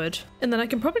firewood. And then I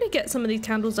can probably get some of these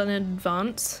candles done in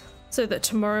advance so that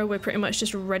tomorrow we're pretty much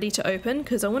just ready to open,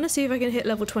 because I want to see if I can hit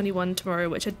level 21 tomorrow,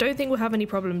 which I don't think we'll have any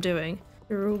problem doing.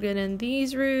 We're all good in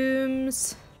these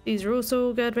rooms. These are also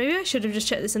all good. Maybe I should have just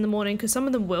checked this in the morning because some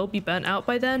of them will be burnt out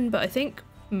by then, but I think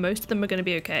most of them are going to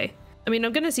be okay. I mean,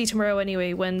 I'm going to see tomorrow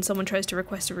anyway when someone tries to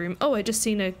request a room. Oh, I just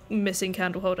seen a missing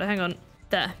candle holder. Hang on.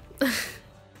 There.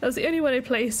 That's the only one I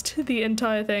placed the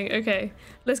entire thing. Okay,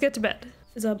 let's get to bed.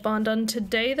 Is our barn done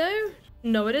today though?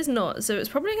 No, it is not. So it's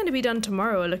probably going to be done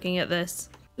tomorrow looking at this.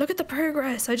 Look at the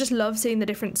progress. I just love seeing the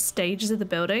different stages of the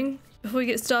building. Before we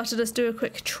get started, let's do a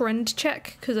quick trend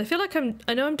check because I feel like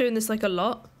I know I'm doing this like a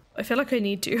lot. I feel like I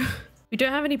need to. We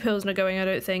don't have any Pilsner going, I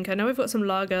don't think. I know we've got some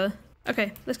lager.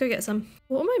 Okay, let's go get some.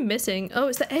 What am I missing? Oh,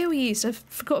 it's the ale yeast. I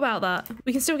forgot about that.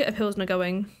 We can still get a Pilsner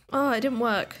going. Oh, it didn't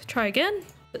work. Try again.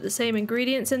 Put the same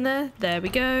ingredients in there. There we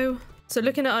go. So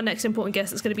looking at our next important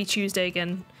guest, it's going to be Tuesday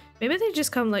again. Maybe they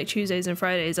just come like Tuesdays and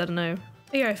Fridays. I don't know.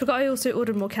 But yeah, I forgot I also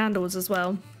ordered more candles as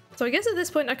well. So I guess at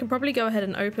this point I can probably go ahead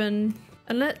and open.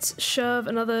 And let's shove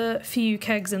another few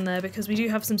kegs in there because we do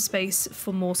have some space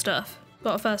for more stuff.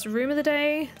 Got our first room of the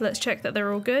day. Let's check that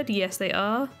they're all good. Yes, they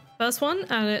are. First one,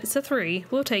 and it's a 3.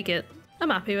 We'll take it. I'm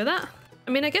happy with that.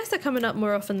 I mean, I guess they're coming up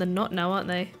more often than not now, aren't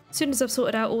they? As soon as I've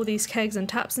sorted out all these kegs and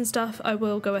taps and stuff, I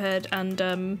will go ahead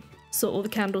and sort all the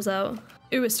candles out.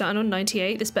 Ooh, we're starting on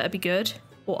 98. This better be good.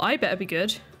 Or I better be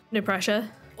good. No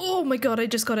pressure. Oh my god, I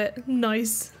just got it.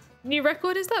 Nice. New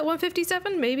record, is that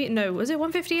 157? Maybe? No, was it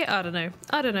 158? I don't know.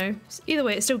 I don't know. Either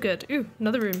way, it's still good. Ooh,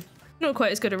 another room. Not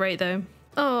quite as good a rate though.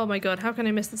 Oh my god, how can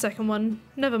I miss the second one?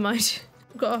 Never mind.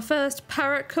 We've got our first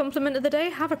parrot compliment of the day.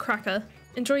 Have a cracker.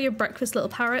 Enjoy your breakfast, little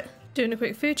parrot. Doing a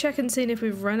quick food check and seeing if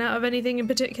we've run out of anything in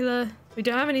particular. We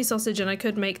don't have any sausage and I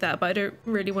could make that, but I don't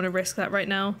really want to risk that right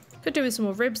now. Could do with some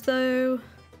more ribs though.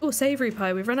 Oh, savoury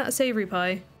pie. We've run out of savoury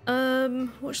pie.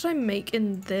 What should I make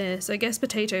in this? I guess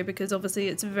potato because obviously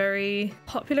it's very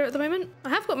popular at the moment. I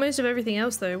have got most of everything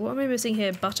else though. What am I missing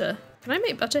here? Butter. Can I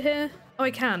make butter here? Oh,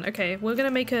 I can. Okay, we're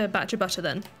gonna make a batch of butter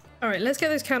then. All right, let's get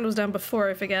those candles down before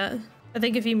I forget. I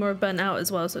think a few more are burnt out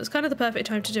as well, so it's kind of the perfect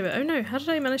time to do it. Oh no, how did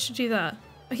I manage to do that?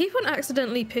 I keep on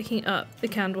accidentally picking up the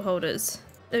candle holders.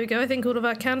 There we go, I think all of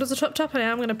our candles are chopped up and I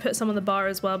am going to put some on the bar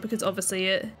as well because obviously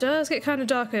it does get kind of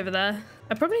dark over there.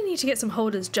 I probably need to get some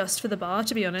holders just for the bar,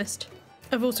 to be honest.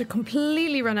 I've also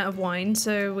completely run out of wine,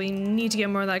 so we need to get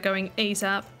more of that going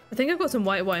ASAP. I think I've got some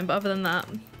white wine, but other than that,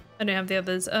 I don't have the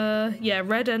others. Yeah,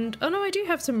 red and... oh no, I do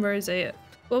have some rosé.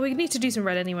 Well, we need to do some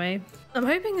red anyway. I'm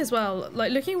hoping as well,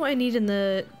 like looking what I need in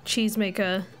the cheese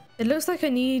maker, it looks like I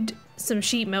need some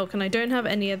sheep milk and I don't have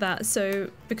any of that.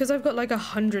 So because I've got like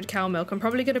 100 cow milk, I'm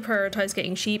probably going to prioritize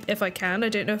getting sheep if I can. I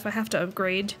don't know if I have to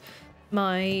upgrade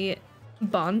my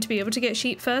barn to be able to get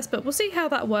sheep first, but we'll see how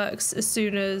that works as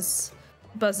soon as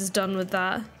Buzz is done with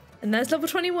that. And there's level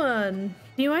 21.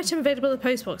 New item available in the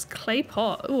post box, clay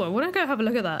pot. Oh, I want to go have a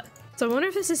look at that. So I wonder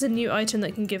if this is a new item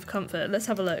that can give comfort. Let's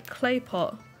have a look. Clay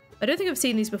pot. I don't think I've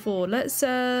seen these before. Let's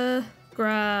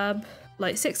grab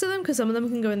like 6 of them because some of them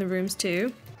can go in the rooms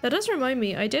too. That does remind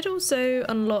me, I did also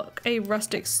unlock a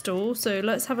rustic stool. So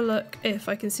let's have a look if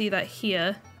I can see that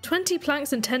here. 20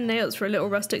 planks and 10 nails for a little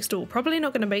rustic stool. Probably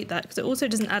not going to make that because it also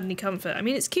doesn't add any comfort. I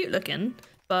mean, it's cute looking,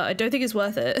 but I don't think it's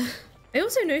worth it. I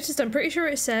also noticed, I'm pretty sure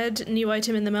it said new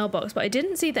item in the mailbox, but I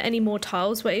didn't see that any more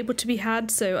tiles were able to be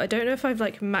had, so I don't know if I've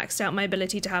like maxed out my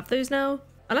ability to have those now.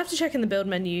 I'll have to check in the build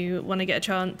menu when I get a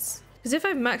chance. Because if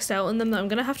I've maxed out on them, I'm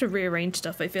going to have to rearrange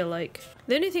stuff, I feel like.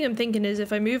 The only thing I'm thinking is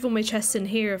if I move all my chests in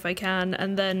here if I can,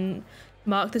 and then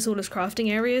mark this all as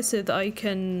crafting area so that I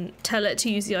can tell it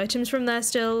to use the items from there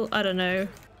still. I don't know.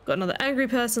 Got another angry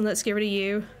person, let's get rid of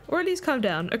you. Or at least calm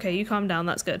down. Okay, you calm down,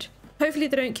 that's good. Hopefully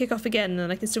they don't kick off again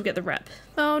and I can still get the rep.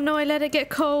 Oh no, I let it get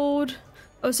cold.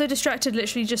 I was so distracted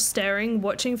literally just staring,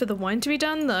 watching for the wine to be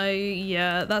done that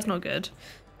yeah, that's not good.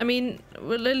 I mean,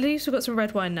 well, at least we've got some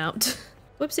red wine now.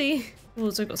 Whoopsie. We've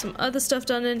also got some other stuff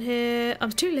done in here.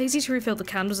 I'm too lazy to refill the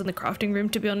candles in the crafting room,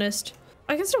 to be honest.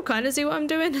 I can still kind of see what I'm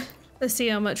doing. Let's see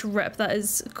how much rep that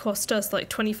has cost us, like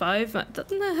 25.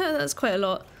 That's quite a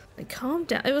lot. Like, calm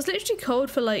down. It was literally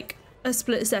cold for like a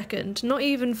split second, not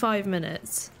even 5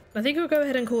 minutes. I think we'll go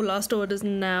ahead and call last orders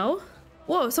now.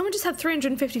 Whoa, someone just had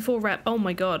 354 rep. Oh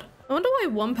my god. I wonder why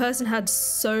one person had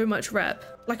so much rep.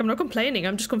 Like, I'm not complaining,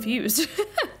 I'm just confused.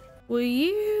 Will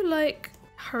you, like,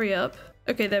 hurry up?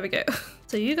 Okay, there we go.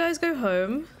 So you guys go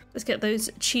home. Let's get those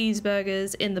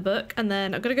cheeseburgers in the book, and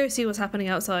then I'm gonna go see what's happening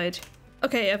outside.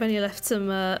 Okay, I've only left some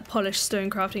polished stone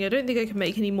crafting. I don't think I can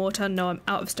make any mortar. No, I'm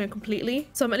out of stone completely.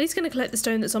 So I'm at least gonna collect the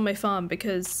stone that's on my farm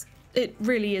because it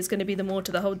really is going to be the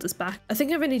mortar that holds us back. I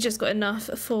think I've only just got enough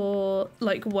for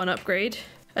like 1 upgrade.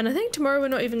 And I think tomorrow we're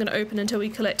not even going to open until we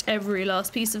collect every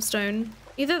last piece of stone.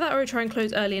 Either that or I try and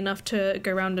close early enough to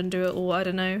go around and do it all, I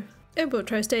don't know. I will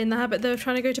try to stay in the habit though of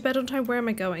trying to go to bed on time. Where am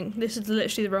I going? This is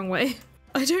literally the wrong way.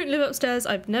 I don't live upstairs.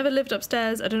 I've never lived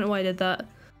upstairs. I don't know why I did that.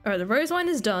 Alright, the rose wine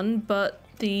is done, but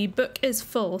the book is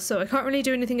full, so I can't really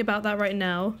do anything about that right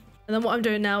now. And then what I'm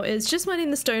doing now is just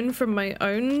mining the stone from my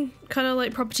own kind of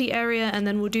like property area, and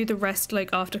then we'll do the rest like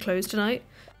after close tonight.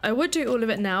 I would do all of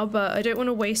it now, but I don't want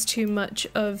to waste too much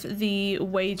of the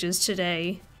wages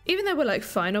today. Even though we're like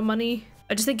fine on money,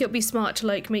 I just think it'll be smart to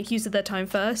like make use of their time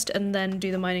first and then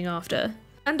do the mining after.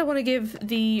 And I want to give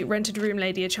the rented room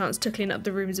lady a chance to clean up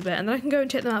the rooms a bit, and then I can go and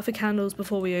take them out for candles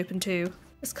before we open too.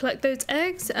 Let's collect those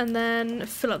eggs and then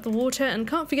fill up the water, and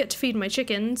can't forget to feed my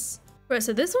chickens. Right,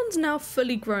 so this one's now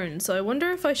fully grown, so I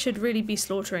wonder if I should really be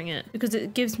slaughtering it because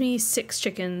it gives me 6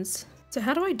 chickens. So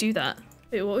how do I do that?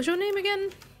 Wait, what was your name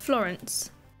again?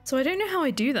 Florence. So I don't know how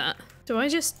I do that. Do I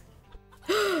just...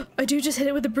 I do just hit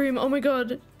it with the broom. Oh my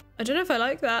god. I don't know if I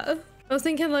like that. I was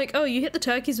thinking like, oh, you hit the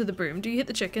turkeys with the broom. Do you hit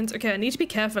the chickens? Okay, I need to be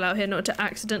careful out here not to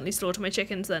accidentally slaughter my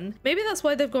chickens then. Maybe that's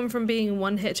why they've gone from being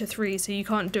 1 hit to 3, so you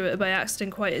can't do it by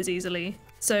accident quite as easily.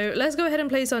 So let's go ahead and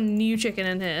place our new chicken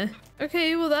in here.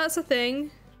 Okay, well that's a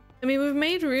thing. I mean, we've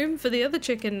made room for the other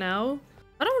chicken now.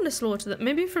 I don't want to slaughter them.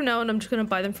 Maybe from now on I'm just going to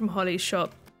buy them from Holly's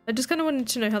shop. I just kind of wanted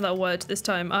to know how that worked this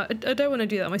time. I don't want to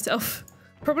do that myself.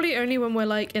 Probably only when we're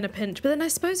like in a pinch. But then I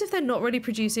suppose if they're not really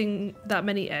producing that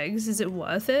many eggs, is it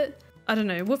worth it? I don't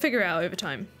know. We'll figure it out over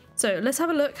time. So let's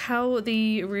have a look how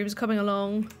the room's coming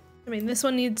along. I mean, this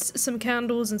one needs some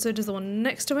candles and so does the one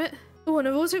next to it. Oh, and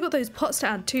I've also got those pots to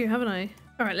add too, haven't I?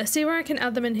 All right, let's see where I can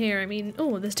add them in here. I mean,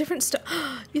 oh, there's different stuff.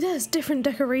 There's different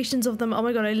decorations of them. Oh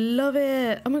my god, I love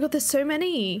it. Oh my god, there's so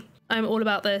many. I'm all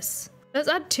about this. Let's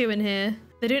add 2 in here.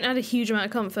 They don't add a huge amount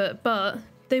of comfort, but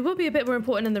they will be a bit more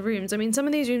important in the rooms. I mean, some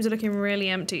of these rooms are looking really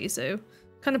empty, so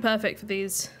kind of perfect for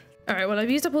these. All right, well,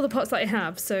 I've used up all the pots that I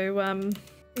have, so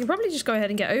we can probably just go ahead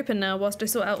and get open now whilst I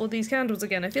sort out all these candles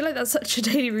again. I feel like that's such a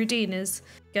daily routine, is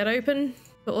get open,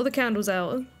 put all the candles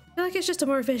out. I feel like it's just a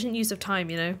more efficient use of time,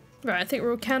 you know? Right, I think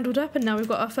we're all candled up and now we've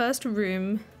got our first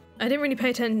room. I didn't really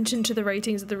pay attention to the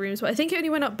ratings of the rooms, but I think it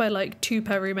only went up by like 2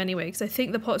 per room anyway, because I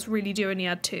think the pots really do only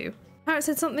add 2. Parrot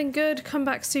said something good, come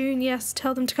back soon. Yes,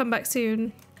 tell them to come back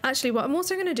soon. Actually, what I'm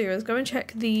also going to do is go and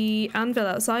check the anvil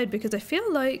outside because I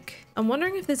feel like I'm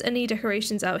wondering if there's any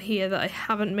decorations out here that I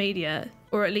haven't made yet,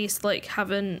 or at least like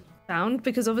haven't found,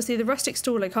 because obviously the rustic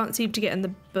stool I can't seem to get in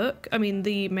the book, I mean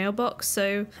the mailbox,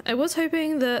 so I was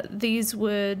hoping that these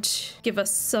would give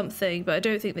us something, but I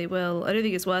don't think they will. I don't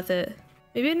think it's worth it.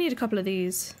 Maybe I need a couple of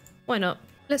these. Why not?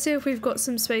 Let's see if we've got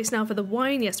some space now for the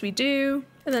wine. Yes, we do.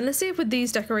 And then let's see if with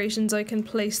these decorations I can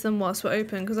place them whilst we're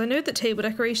open, because I know that table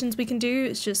decorations we can do.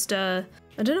 It's just, I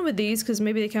don't know with these, because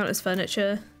maybe they count as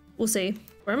furniture. We'll see.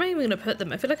 Where am I even going to put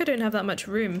them? I feel like I don't have that much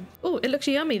room. Oh, it looks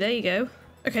yummy. There you go.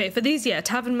 Okay, for these, yeah,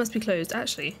 tavern must be closed.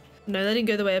 Actually, no, that didn't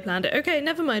go the way I planned it. Okay,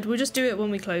 never mind. We'll just do it when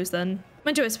we close then.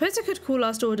 Mind you, I suppose I could call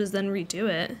last orders then redo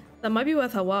it. That might be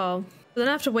worth our while. But then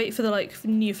I have to wait for the, like,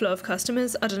 new flow of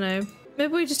customers. I don't know.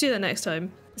 Maybe we just do that next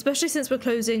time. Especially since we're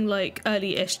closing, like,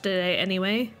 early-ish today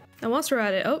anyway. And whilst we're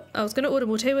at it, oh, I was going to order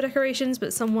more table decorations,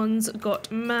 but someone's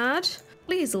got mad.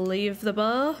 Please leave the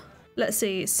bar. Let's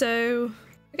see. So,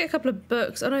 I get a couple of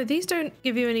books. Oh no, these don't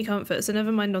give you any comfort, so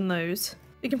never mind on those.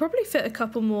 We can probably fit a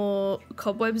couple more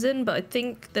cobwebs in, but I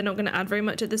think they're not going to add very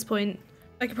much at this point.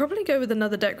 I could probably go with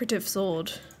another decorative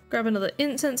sword. Grab another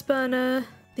incense burner.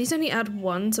 These only add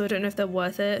one, so I don't know if they're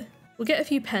worth it. We'll get a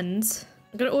few pens.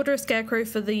 I'm going to order a scarecrow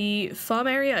for the farm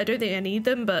area. I don't think I need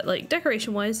them, but like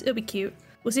decoration-wise, it'll be cute.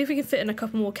 We'll see if we can fit in a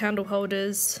couple more candle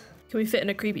holders. Can we fit in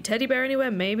a creepy teddy bear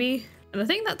anywhere? Maybe. And I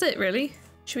think that's it, really.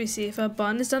 Should we see if our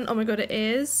barn is done? Oh my god, it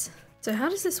is. So how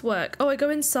does this work? Oh, I go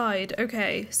inside.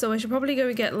 Okay, so I should probably go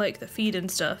and get like the feed and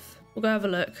stuff. We'll go have a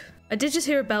look. I did just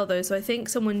hear a bell though, so I think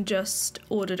someone just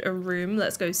ordered a room.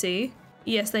 Let's go see.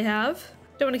 Yes, they have.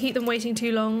 Don't want to keep them waiting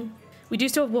too long. We do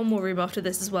still have one more room after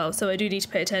this as well, so I do need to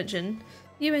pay attention.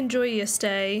 You enjoy your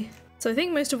stay. So I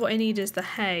think most of what I need is the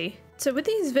hay. So with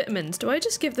these vitamins, do I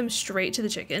just give them straight to the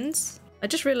chickens? I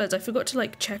just realized I forgot to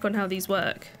like check on how these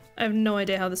work. I have no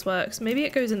idea how this works. Maybe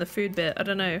it goes in the food bit. I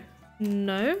don't know.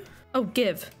 No? Oh,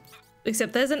 give.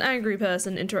 Except there's an angry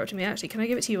person interrupting me. Actually, can I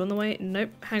give it to you on the way? Nope.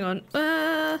 Hang on.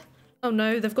 Oh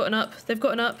no, they've gotten up. They've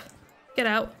gotten up. Get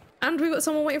out. And we got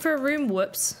someone waiting for a room.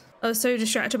 Whoops. I was so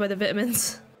distracted by the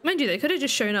vitamins. Mind you, they could have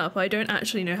just shown up. I don't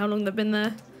actually know how long they've been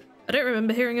there. I don't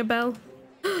remember hearing a bell.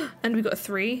 And we got a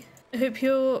 3. I hope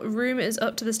your room is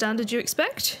up to the standard you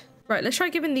expect. Right, let's try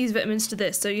giving these vitamins to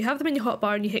this. So you have them in your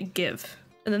hotbar and you hit give.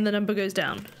 And then the number goes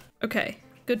down. Okay,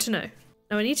 good to know.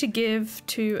 Now I need to give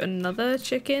to another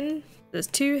chicken. There's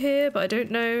 2 here, but I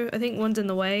don't know. I think one's in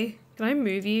the way. Can I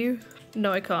move you?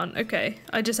 No, I can't. Okay,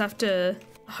 I just have to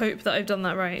hope that I've done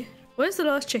that right. Where's the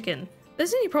last chicken?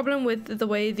 There's any problem with the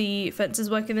way the fences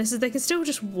work in this is they can still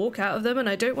just walk out of them, and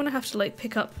I don't want to have to like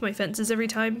pick up my fences every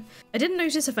time. I didn't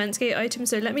notice a fence gate item,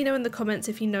 so let me know in the comments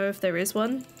if you know if there is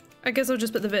one. I guess I'll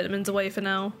just put the vitamins away for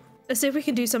now. Let's see if we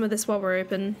can do some of this while we're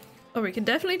open. Oh, we can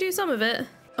definitely do some of it.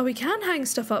 Oh, we can hang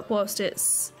stuff up whilst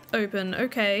it's open.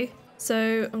 Okay.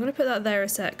 So I'm going to put that there a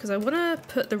sec because I want to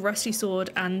put the rusty sword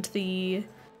and the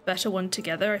better one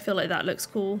together. I feel like that looks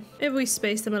cool. Maybe we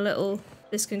space them a little.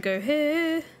 This can go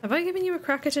here. Have I given you a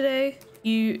cracker today?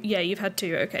 Yeah, you've had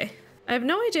 2. Okay. I have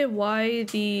no idea why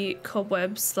the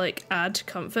cobwebs like add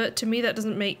comfort. To me, that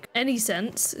doesn't make any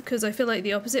sense because I feel like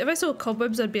the opposite. If I saw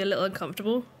cobwebs, I'd be a little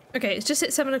uncomfortable. Okay, it's just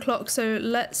hit 7 o'clock, so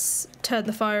let's turn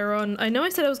the fire on. I know I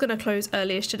said I was going to close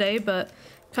early-ish today, but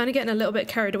kind of getting a little bit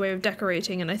carried away with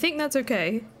decorating, and I think that's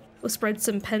okay. We'll spread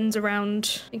some pens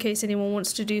around in case anyone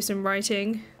wants to do some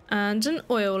writing. And an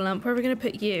oil lamp. Where are we going to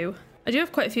put you? I do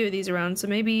have quite a few of these around, so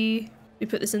maybe we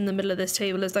put this in the middle of this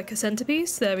table as like a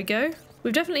centerpiece. There we go.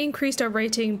 We've definitely increased our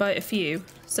rating by a few,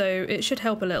 so it should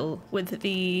help a little with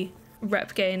the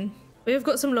rep gain. We've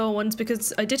got some lower ones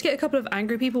because I did get a couple of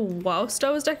angry people whilst I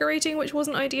was decorating, which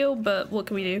wasn't ideal, but what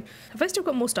can we do? Have I still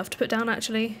got more stuff to put down,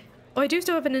 actually? Oh, I do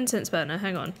still have an incense burner.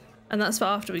 Hang on. And that's for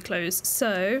after we close.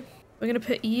 So we're going to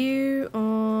put you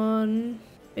on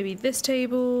maybe this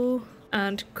table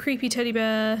and creepy teddy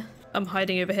bear. I'm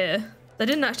hiding over here. I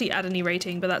didn't actually add any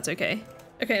rating, but that's okay.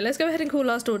 Okay, let's go ahead and call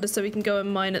last order so we can go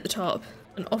and mine at the top.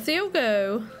 And off they all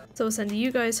go. So we'll send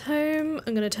you guys home.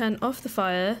 I'm going to turn off the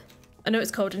fire. I know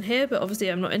it's cold in here, but obviously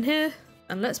I'm not in here.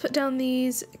 And let's put down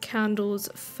these candles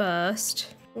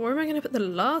first. Where am I going to put the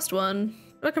last one?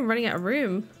 I feel like I'm running out of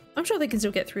room. I'm sure they can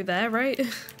still get through there, right?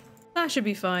 That should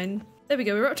be fine. There we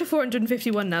go. We're up to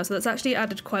 451 now, so that's actually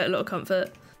added quite a lot of comfort.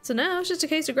 So now it's just a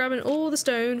case of grabbing all the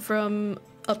stone from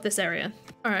up this area.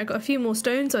 All right, I got a few more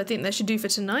stones, so I think that should do for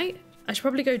tonight. I should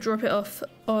probably go drop it off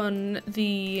on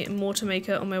the mortar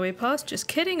maker on my way past. Just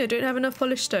kidding, I don't have enough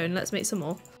polished stone. Let's make some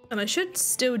more. And I should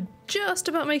still just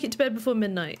about make it to bed before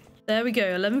midnight. There we go,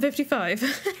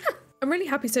 11:55. I'm really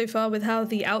happy so far with how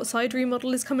the outside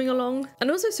remodel is coming along. And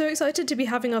also so excited to be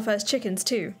having our first chickens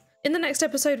too. In the next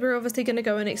episode, we're obviously going to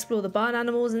go and explore the barn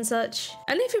animals and such.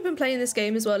 And if you've been playing this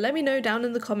game as well, let me know down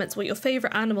in the comments what your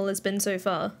favourite animal has been so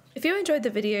far. If you enjoyed the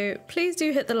video, please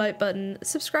do hit the like button,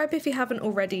 subscribe if you haven't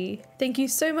already. Thank you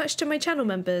so much to my channel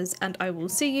members, and I will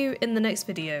see you in the next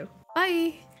video.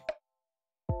 Bye!